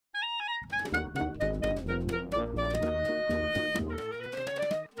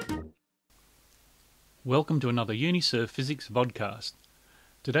Welcome to another Unisurf Physics vodcast.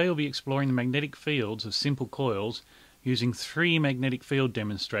 Today we'll be exploring the magnetic fields of simple coils using 3 magnetic field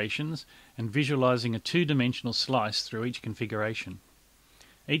demonstrations and visualizing a 2-dimensional slice through each configuration.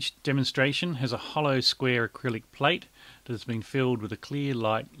 Each demonstration has a hollow square acrylic plate that has been filled with a clear,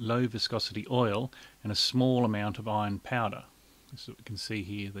 light, low viscosity oil and a small amount of iron powder. This is what we can see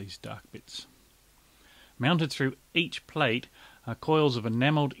here, these dark bits. Mounted through each plate are coils of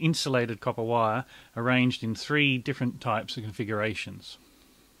enamelled insulated copper wire arranged in 3 different types of configurations.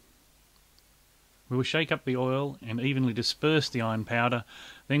 We will shake up the oil and evenly disperse the iron powder,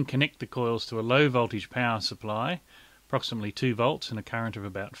 then connect the coils to a low voltage power supply. Approximately 2 volts and a current of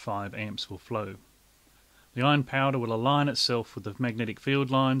about 5 amps will flow. The iron powder will align itself with the magnetic field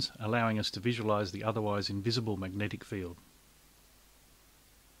lines, allowing us to visualize the otherwise invisible magnetic field.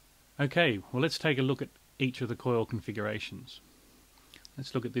 Okay, well, let's take a look at each of the coil configurations.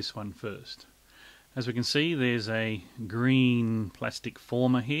 Let's look at this one first. As we can see, there's a green plastic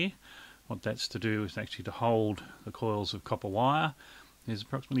former here. What that's to do is actually to hold the coils of copper wire. There's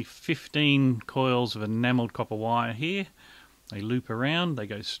approximately 15 coils of enamelled copper wire here. They loop around, they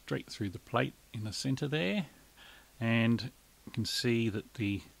go straight through the plate in the centre there, and you can see that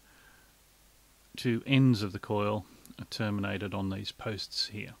the 2 ends of the coil are terminated on these posts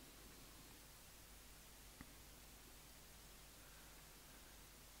here.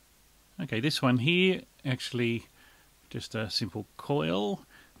 Okay, this one here, actually just a simple coil.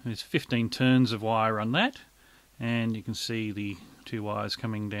 There's 15 turns of wire on that, and you can see the 2 wires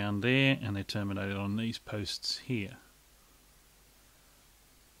coming down there, and they're terminated on these posts here.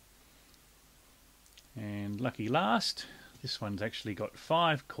 And lucky last, this one's actually got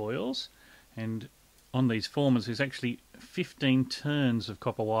 5 coils, and on these formers there's actually 15 turns of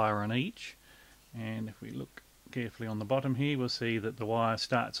copper wire on each. And if we look carefully on the bottom here, we'll see that the wire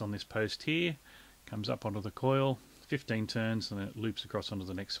starts on this post here, comes up onto the coil, 15 turns, and then it loops across onto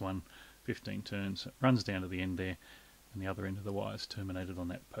the next one, 15 turns, it runs down to the end there, and the other end of the wire is terminated on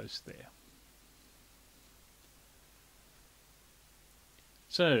that post there.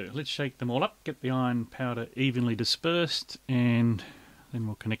 So let's shake them all up, get the iron powder evenly dispersed, and then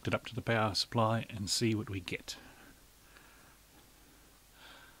we'll connect it up to the power supply and see what we get.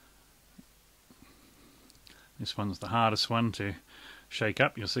 This one's the hardest one to shake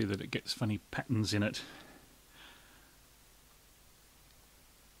up. You'll see that it gets funny patterns in it.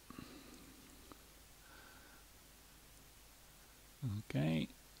 Okay,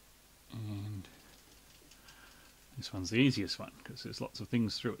 and this one's the easiest one because there's lots of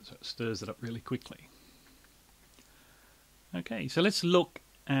things through it, so it stirs it up really quickly. Okay, so let's look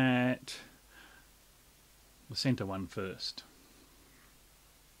at the centre one first.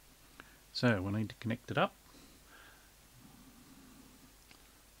 So we'll need to connect it up.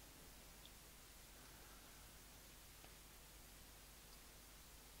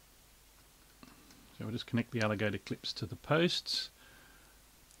 So we'll just connect the alligator clips to the posts.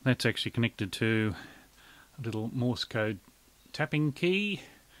 That's actually connected to a little Morse code tapping key,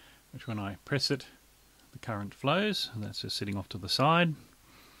 which when I press it, the current flows, and that's just sitting off to the side.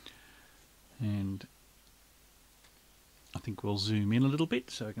 And I think we'll zoom in a little bit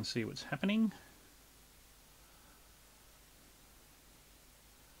so I can see what's happening.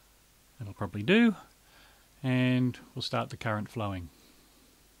 That'll probably do, and we'll start the current flowing.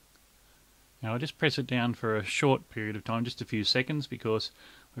 Now I just press it down for a short period of time, just a few seconds, because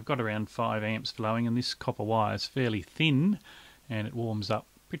we've got around 5 amps flowing and this copper wire is fairly thin and it warms up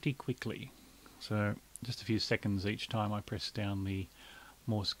pretty quickly. So just a few seconds each time I press down the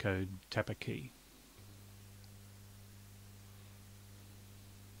Morse code tapper key.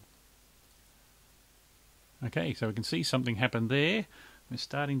 Okay, so we can see something happen there. We're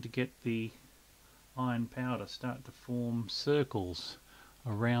starting to get the iron powder start to form circles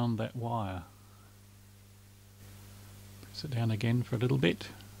around that wire. Press it down again for a little bit.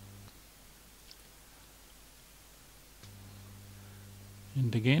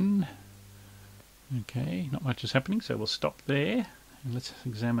 And again. Okay, not much is happening, so we'll stop there and let's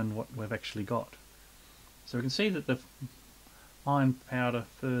examine what we've actually got. So we can see that the iron powder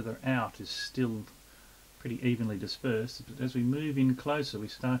further out is still pretty evenly dispersed, but as we move in closer we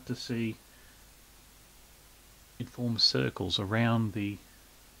start to see it forms circles around the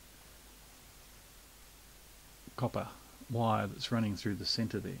copper wire that's running through the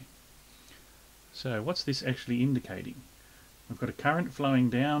centre there. So what's this actually indicating? We've got a current flowing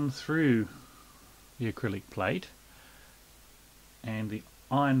down through the acrylic plate, and the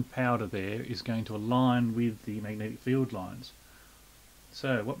iron powder there is going to align with the magnetic field lines.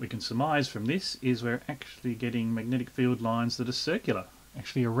 So what we can surmise from this is we're actually getting magnetic field lines that are circular,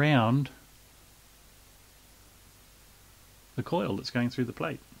 actually around the coil that's going through the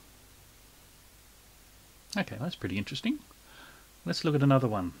plate. Okay, that's pretty interesting. Let's look at another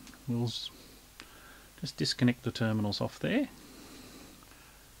one. We'll just disconnect the terminals off there.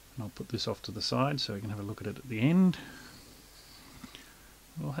 And I'll put this off to the side so we can have a look at it at the end.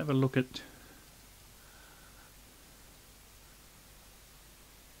 We'll have a look at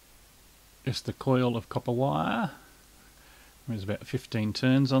just the coil of copper wire. There's about 15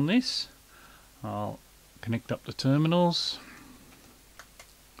 turns on this. I'll connect up the terminals.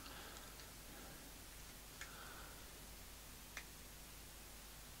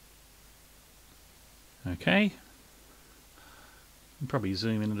 Okay, I'll probably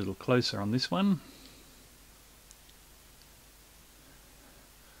zoom in a little closer on this one.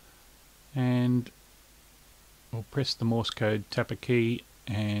 And we'll press the Morse code tapper key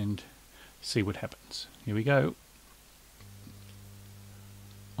and see what happens. Here we go.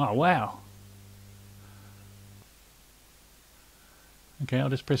 Oh wow. Okay, I'll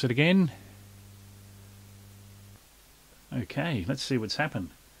just press it again. Okay, let's see what's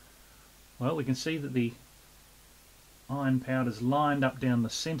happened. Well, we can see that the iron powder's lined up down the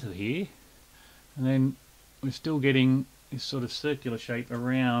centre here, and then we're still getting this sort of circular shape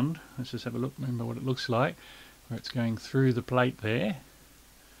around. Let's just have a look, remember what it looks like, where it's going through the plate there.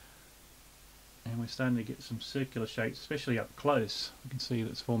 And we're starting to get some circular shapes, especially up close. We can see that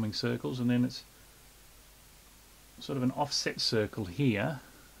it's forming circles, and then it's sort of an offset circle here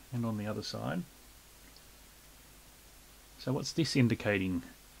and on the other side. So what's this indicating?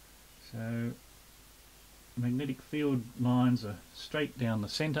 So magnetic field lines are straight down the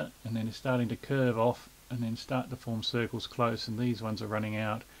centre, and then it's starting to curve off and then start to form circles close, and these ones are running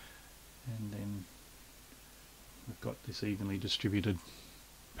out, and then we've got this evenly distributed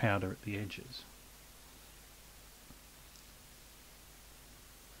powder at the edges.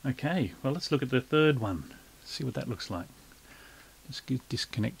 Okay, well, let's look at the third one, see what that looks like. Just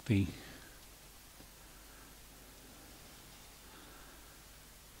disconnect the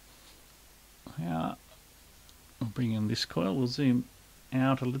I'll bring in this coil, we'll zoom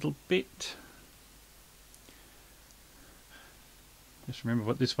out a little bit. Just remember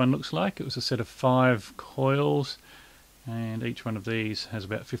what this one looks like. It was a set of 5 coils, and each one of these has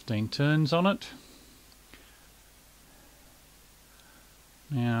about 15 turns on it.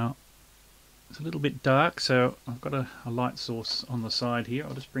 Now it's a little bit dark, so I've got a light source on the side here.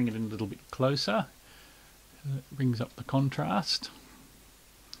 I'll just bring it in a little bit closer. It brings up the contrast.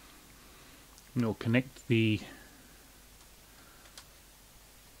 And we'll connect the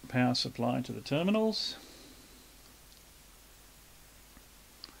power supply to the terminals.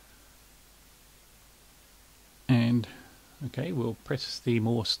 And okay, we'll press the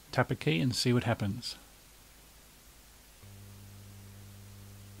Morse tapper key and see what happens.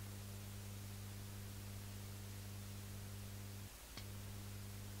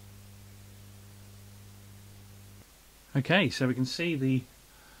 Okay, so we can see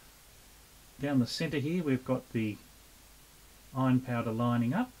down the centre here we've got the iron powder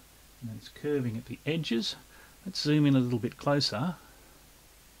lining up, and it's curving at the edges. Let's zoom in a little bit closer.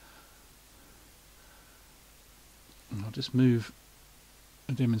 And I'll just move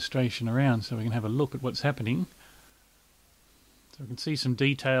the demonstration around so we can have a look at what's happening. So we can see some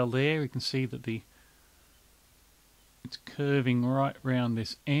detail there. We can see that it's curving right round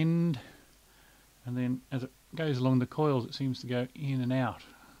this end, and then as it goes along the coils it seems to go in and out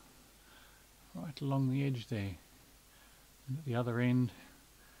right along the edge there. And at the other end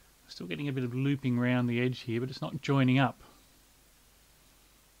we're still getting a bit of looping around the edge here, but it's not joining up.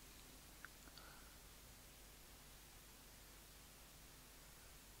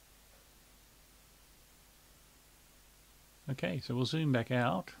 Okay, so we'll zoom back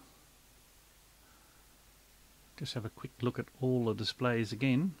out. Just have a quick look at all the displays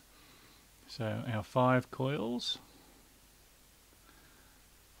again. So our 5 coils,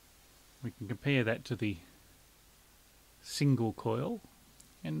 we can compare that to the single coil,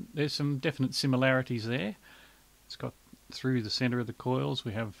 and there's some definite similarities there. It's got through the centre of the coils,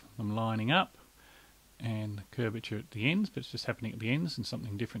 we have them lining up, and the curvature at the ends, but it's just happening at the ends, and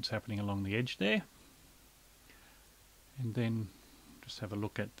something different's happening along the edge there. And then just have a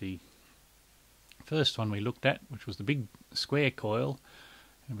look at the first one we looked at, which was the big square coil,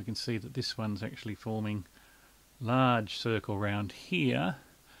 and we can see that this one's actually forming large circle round here.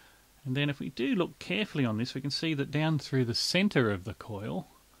 And then if we do look carefully on this, we can see that down through the centre of the coil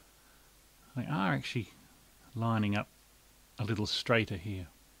they are actually lining up a little straighter here.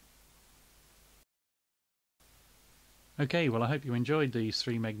 Okay, well I hope you enjoyed these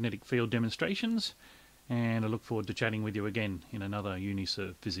 3 magnetic field demonstrations, and I look forward to chatting with you again in another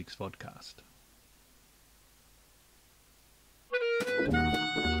Uniserv Physics podcast.